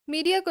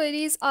Media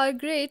queries are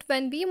great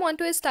when we want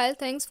to style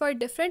things for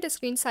different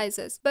screen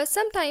sizes, but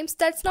sometimes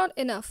that's not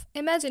enough.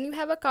 Imagine you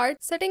have a card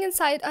sitting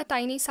inside a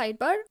tiny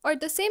sidebar or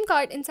the same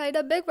card inside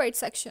a big white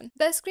section.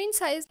 The screen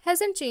size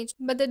hasn't changed,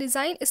 but the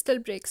design still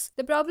breaks.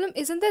 The problem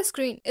isn't the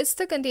screen, it's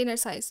the container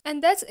size.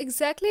 And that's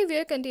exactly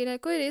where container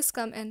queries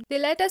come in. They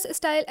let us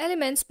style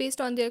elements based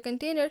on their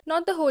container,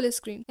 not the whole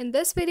screen. In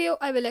this video,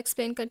 I will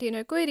explain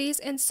container queries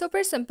in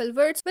super simple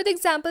words with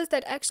examples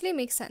that actually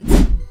make sense.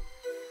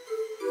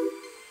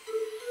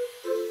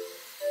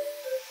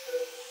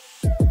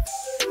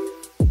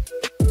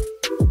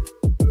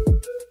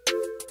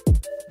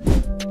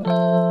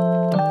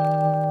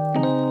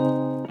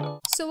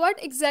 So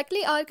what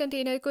exactly are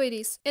container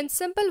queries? In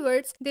simple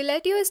words, they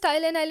let you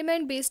style an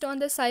element based on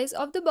the size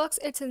of the box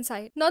it's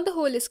inside, not the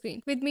whole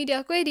screen. With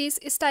media queries,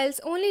 styles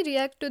only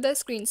react to the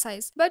screen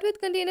size. But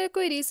with container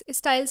queries,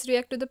 styles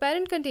react to the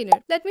parent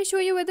container. Let me show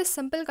you with a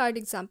simple card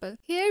example.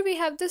 Here we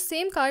have the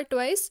same card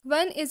twice.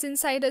 One is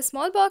inside a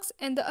small box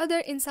and the other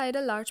inside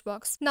a large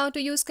box. Now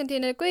to use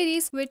container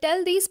queries, we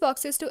tell these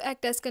boxes to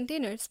act as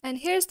containers. And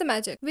here's the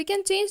magic. We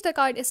can change the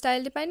card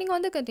style depending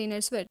on the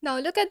container's width. Now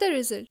look at the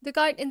result. The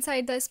card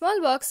inside the small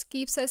box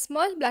keeps a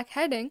small black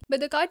heading, but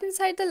the card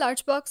inside the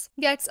large box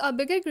gets a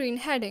bigger green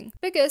heading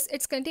because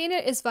its container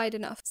is wide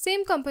enough.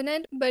 Same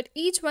component, but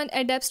each one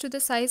adapts to the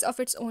size of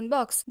its own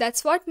box.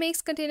 That's what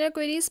makes container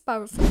queries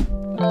powerful.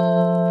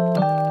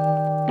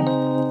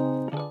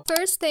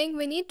 First thing,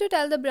 we need to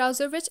tell the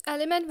browser which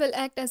element will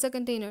act as a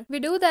container. We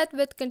do that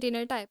with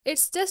container type.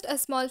 It's just a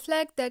small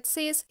flag that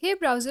says, "Hey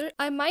browser,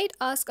 I might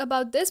ask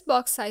about this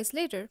box size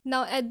later."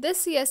 Now add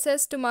this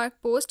CSS to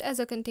mark post as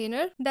a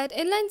container. That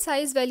inline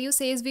size value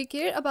says we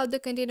care about the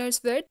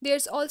container's width.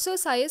 There's also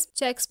size,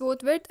 checks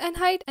both width and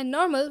height, and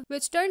normal,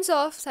 which turns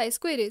off size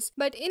queries.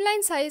 But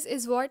inline size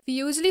is what we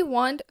usually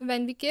want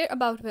when we care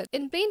about width.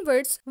 In plain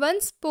words,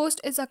 once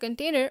post is a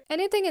container,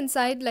 anything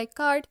inside like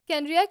card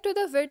can react to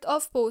the width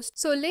of post.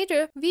 So later,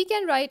 we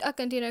can write a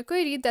container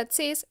query that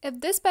says, if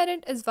this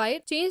parent is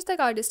wide, change the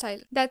card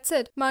style. That's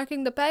it.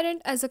 Marking the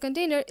parent as a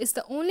container is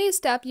the only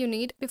step you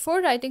need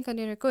before writing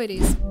container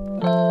queries.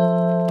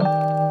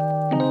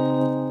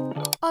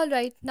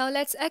 Alright, now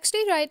let's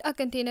actually write a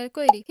container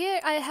query.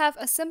 Here I have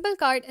a simple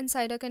card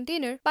inside a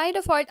container. By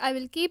default, I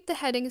will keep the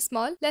heading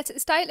small. Let's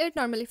style it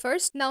normally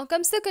first. Now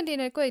comes the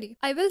container query.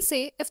 I will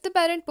say, if the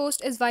parent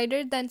post is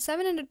wider than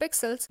 700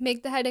 pixels,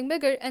 make the heading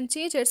bigger and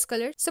change its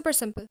color. Super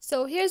simple.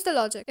 So here's the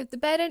logic. If the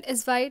parent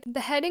is wide,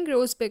 the heading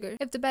grows bigger.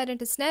 If the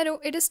parent is narrow,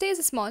 it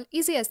stays small.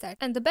 Easy as that.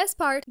 And the best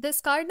part,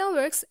 this card now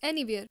works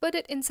anywhere. Put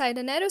it inside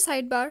a narrow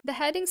sidebar, the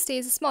heading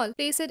stays small.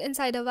 Place it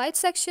inside a wide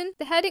section,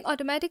 the heading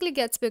automatically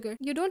gets bigger.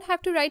 You don't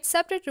have to write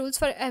separate rules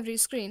for every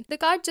screen. The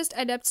card just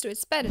adapts to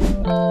its parent.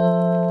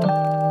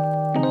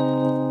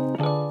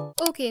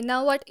 Okay,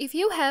 now what if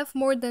you have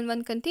more than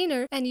one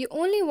container and you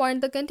only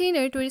want the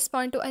container to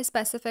respond to a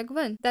specific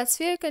one? That's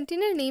where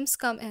container names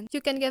come in. You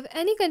can give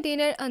any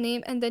container a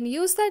name and then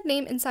use that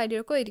name inside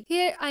your query.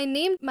 Here I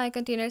named my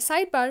container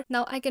sidebar.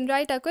 Now I can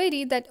write a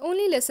query that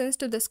only listens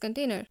to this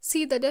container.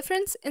 See the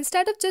difference?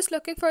 Instead of just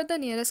looking for the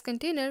nearest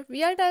container,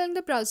 we are telling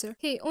the browser,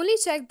 hey, only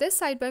check this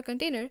sidebar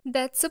container.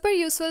 That's super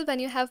useful when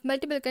you have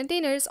multiple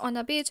containers on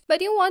a page,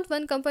 but you want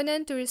one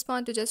component to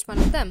respond to just one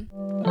of them.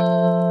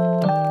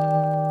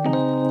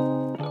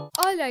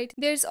 Alright,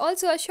 there's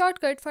also a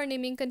shortcut for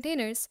naming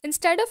containers.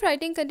 Instead of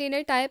writing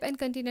container type and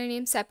container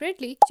name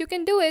separately, you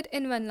can do it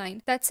in one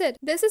line. That's it.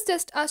 This is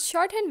just a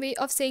shorthand way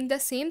of saying the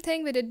same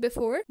thing we did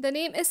before. The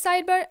name is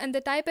sidebar and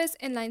the type is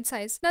inline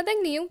size.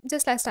 Nothing new,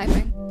 just less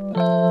typing.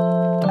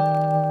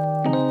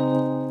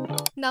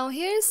 Now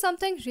here is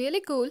something really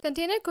cool.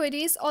 Container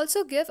queries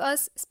also give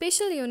us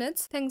spatial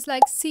units, things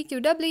like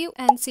CQW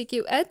and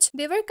CQH.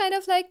 They were kind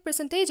of like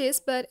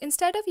percentages, but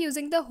instead of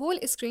using the whole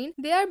screen,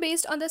 they are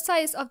based on the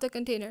size of the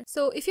container.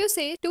 So if you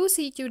say 2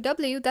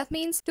 CQW, that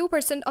means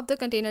 2% of the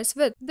container's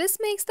width. This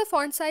makes the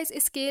font size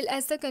scale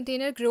as the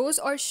container grows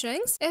or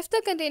shrinks. If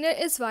the container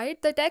is wide,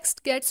 the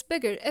text gets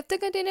bigger. If the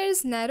container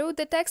is narrow,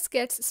 the text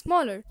gets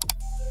smaller.